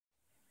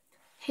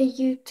Hey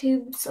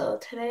YouTube, so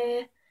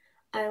today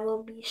I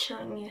will be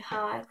showing you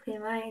how I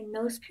clean my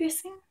nose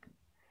piercing.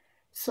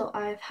 So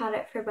I've had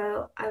it for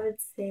about, I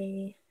would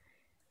say,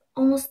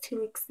 almost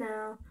 2 weeks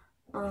now.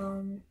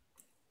 Um,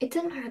 it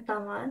didn't hurt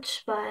that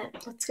much,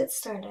 but let's get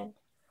started.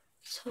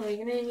 So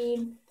you're gonna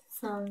need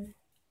some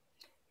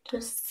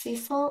just sea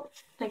salt,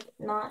 like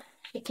not,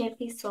 it can't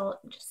be salt,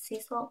 just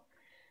sea salt.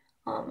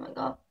 I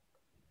got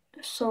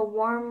so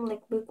warm,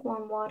 like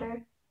lukewarm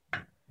water,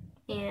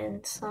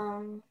 and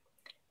some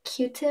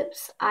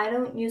Q-tips. I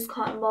don't use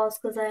cotton balls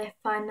because I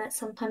find that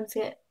sometimes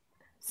get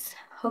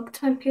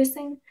hooked when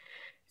piercing.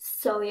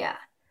 So yeah,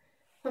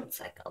 one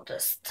sec, I'll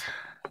just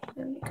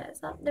move you guys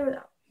up. There we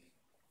go.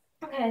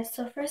 Okay,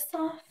 so first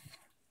off,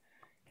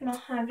 you're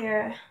gonna have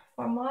your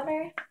warm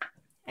water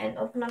and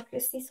open up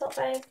your sea salt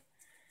bag.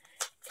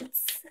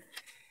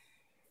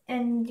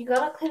 And you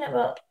gotta clean it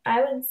about,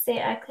 I would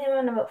say I clean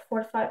it about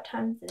 4 to 5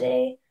 times a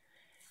day,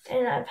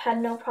 and I've had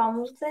no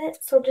problems with it.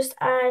 So just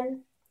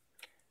add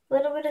a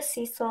little bit of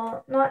sea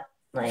salt, not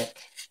like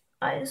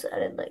I just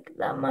added like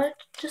that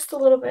much, just a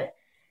little bit,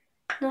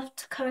 enough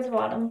to cover the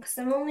bottom because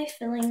I'm only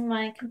filling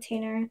my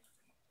container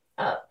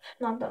up,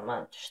 not that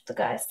much. The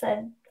guy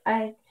said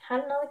I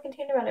had another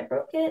container but I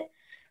broke it.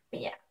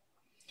 But yeah.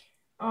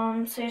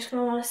 So you're just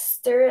gonna want to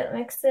stir it,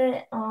 mix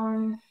it,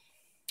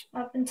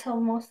 up until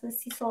most of the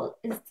sea salt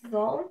is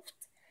dissolved,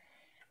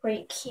 where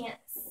you can't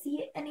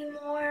see it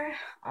anymore.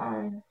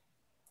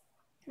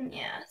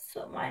 Yeah,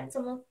 so mine's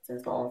almost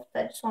dissolved.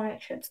 I just want to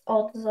make sure it's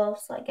all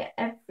dissolved so I get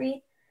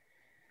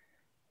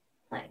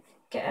like,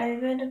 get every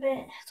bit of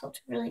it. So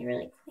it's really,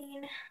 really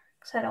clean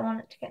because I don't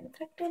want it to get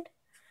infected.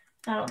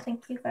 I don't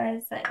think you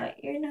guys that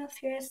got your nose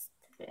pierced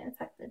to get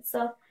infected.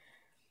 So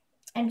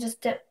I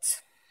just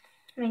dipped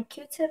my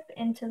Q-tip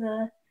into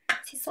the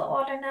sea salt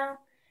water now.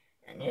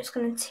 And you're just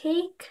going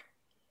to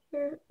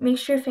make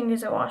sure your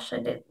fingers are washed. I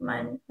did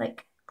mine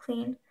like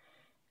clean. And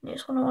you're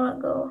just going to want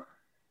to go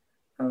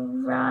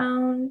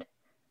around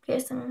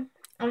facing.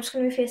 I'm just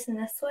going to be facing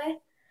this way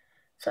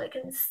so I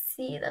can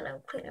see that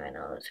I'm cleaning my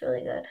nose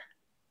really good.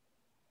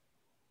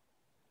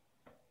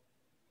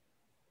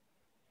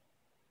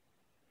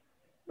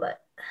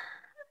 But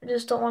I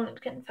just don't want it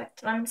to get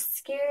infected. I'm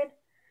scared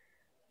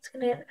it's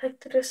going to get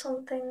infected or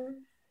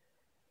something.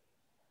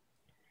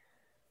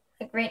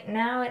 Like right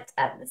now, it's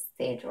at the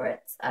stage where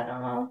it's, I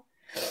don't know,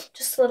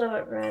 just a little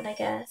bit red, I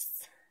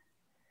guess.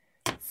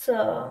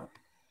 So,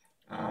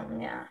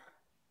 yeah.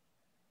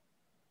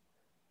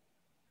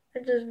 I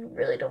just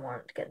really don't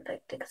want it to get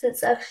infected because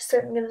it's actually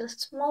starting to get a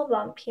small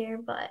bump here,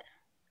 but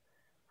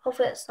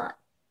hopefully it's not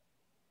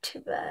too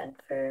bad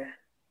for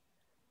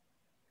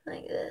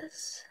like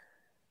this.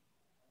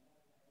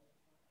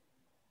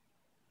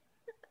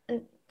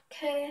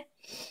 Okay,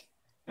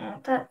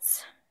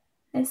 that's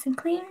nice and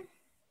clean.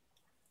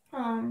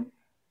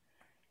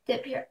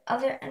 Dip your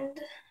other end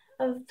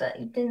of that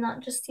you did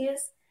not just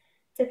use.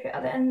 Dip your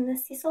other end in the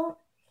sea salt.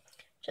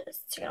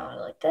 Just, you're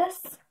gonna like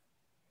this.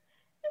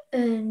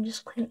 And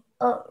just clean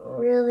up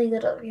really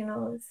good up your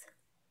nose.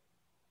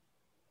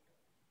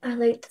 I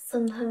like to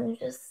sometimes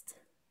just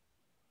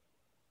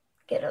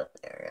get up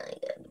there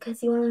really good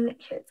because you want to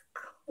make sure it's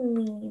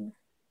clean.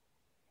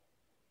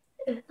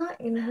 If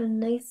not, you're gonna have a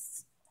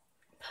nice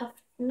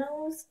puffed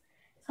nose.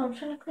 So I'm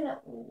trying to clean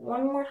up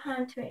one more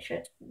time to make sure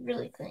it's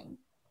really clean.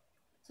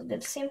 So do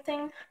the same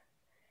thing.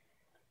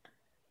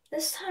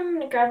 This time I'm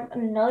gonna grab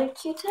another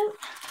Q-tip.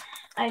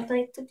 I'd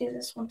like to do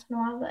this once in a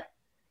while, but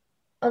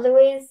other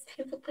ways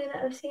people clean it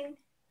I've seen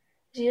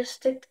is you just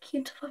stick the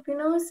Q-tip up your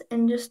nose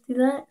and just do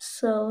that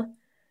so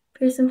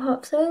piercing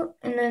pops out,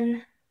 and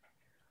then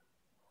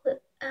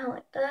flip out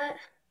like that.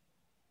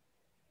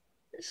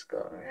 Just go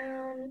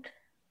around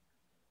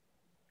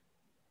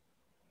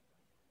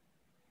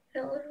a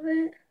little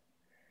bit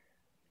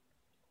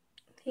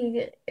till you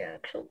get your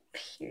actual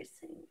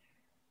piercing.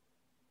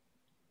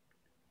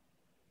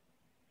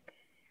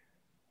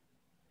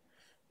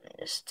 And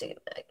just stick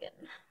it back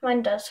in.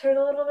 Mine does hurt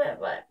a little bit,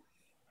 but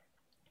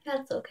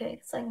that's okay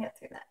because I can get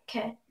through that.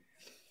 Okay.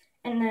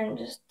 And then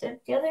just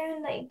dip the other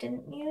end that you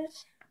didn't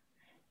use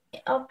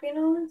up your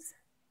nose.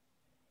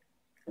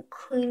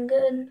 Clean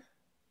good.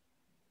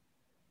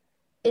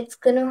 It's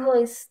gonna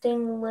probably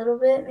sting a little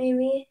bit,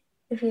 maybe,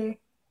 if your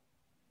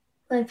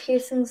my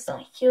piercings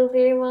don't heal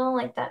very well,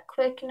 like that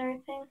quick and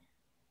everything.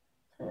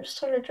 So I'm just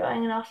sort of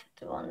drying it off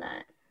with the one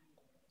that.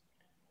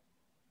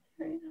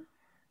 There we go.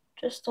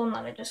 Just the one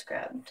that I just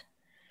grabbed.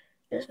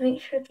 Just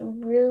make sure it's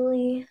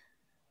really,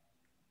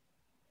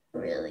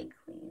 really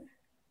clean.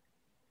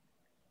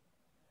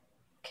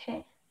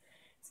 Okay,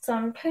 so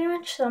I'm pretty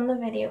much done the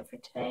video for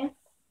today.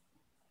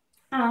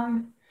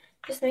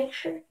 Just make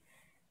sure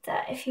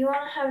that if you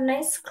want to have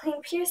nice,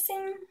 clean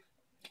piercing,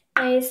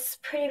 nice,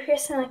 pretty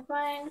piercing like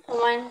mine,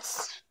 well,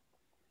 it's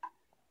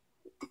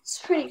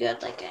pretty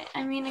good. Like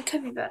I mean, it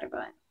could be better,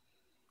 but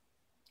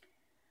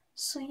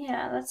so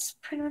yeah, that's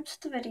pretty much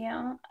the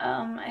video.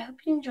 I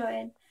hope you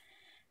enjoyed.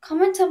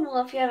 Comment down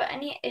below if you have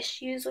any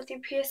issues with your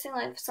piercing,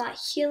 like if it's not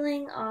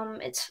healing.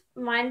 It's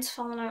mine's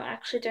falling out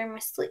actually during my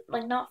sleep,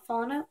 like not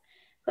falling out,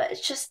 but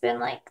it's just been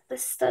like the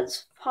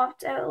studs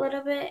popped out a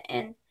little bit,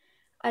 and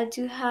I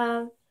do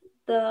have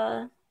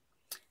the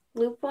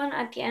loop one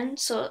at the end,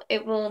 so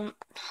it will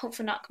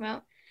hopefully not come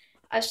out.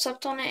 I've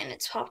slept on it and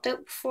it's popped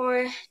out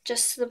before,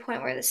 just to the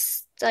point where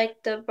this,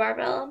 like, the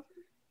barbell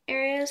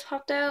area is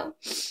popped out.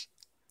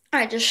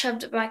 I just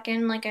shoved it back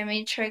in, like I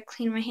made sure I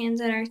cleaned my hands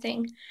and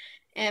everything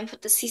and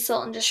put the sea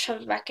salt and just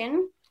shoved it back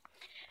in.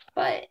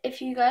 But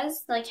if you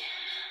guys like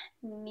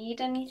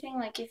need anything,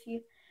 like if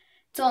you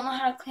don't know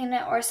how to clean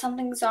it or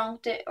something's wrong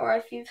with it, or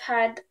if you've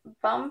had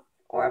bump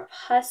or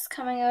pus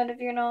coming out of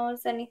your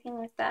nose, anything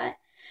like that,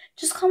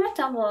 just comment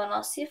down below and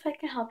I'll see if I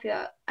can help you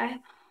out. I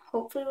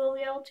hopefully will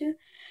be able to,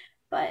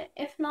 but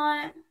if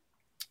not,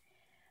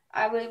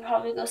 I would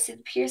probably go see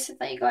the piercer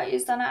that you got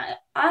used on.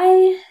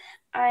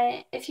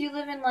 If you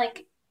live in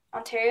like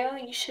Ontario,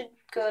 you should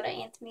go to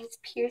Anthony's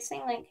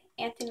Piercing, like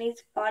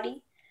Anthony's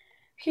Body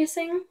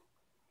Piercing.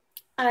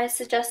 I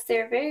suggest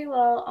they're very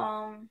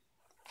well.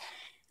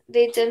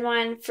 They did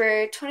mine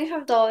for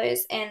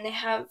 $25, and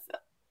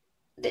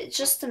it's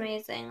just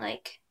amazing.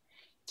 Like,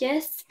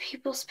 yes,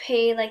 people's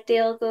pay, like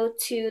they'll go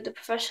to the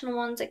professional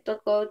ones, like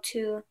they'll go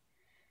to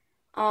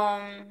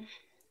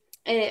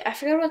I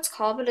forget what it's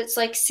called, but it's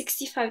like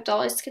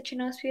 $65 to get your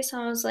nose pierced.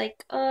 And I was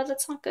like, oh,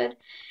 that's not good.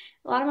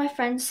 A lot of my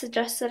friends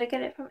suggested I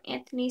get it from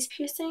Anthony's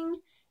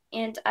Piercing,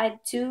 and I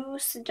do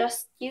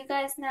suggest you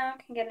guys now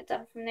can get it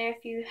done from there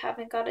if you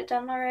haven't got it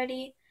done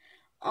already.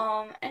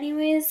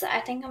 Anyways, I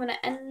think I'm gonna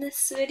end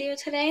this video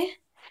today,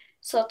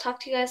 so I'll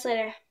talk to you guys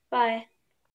later. Bye.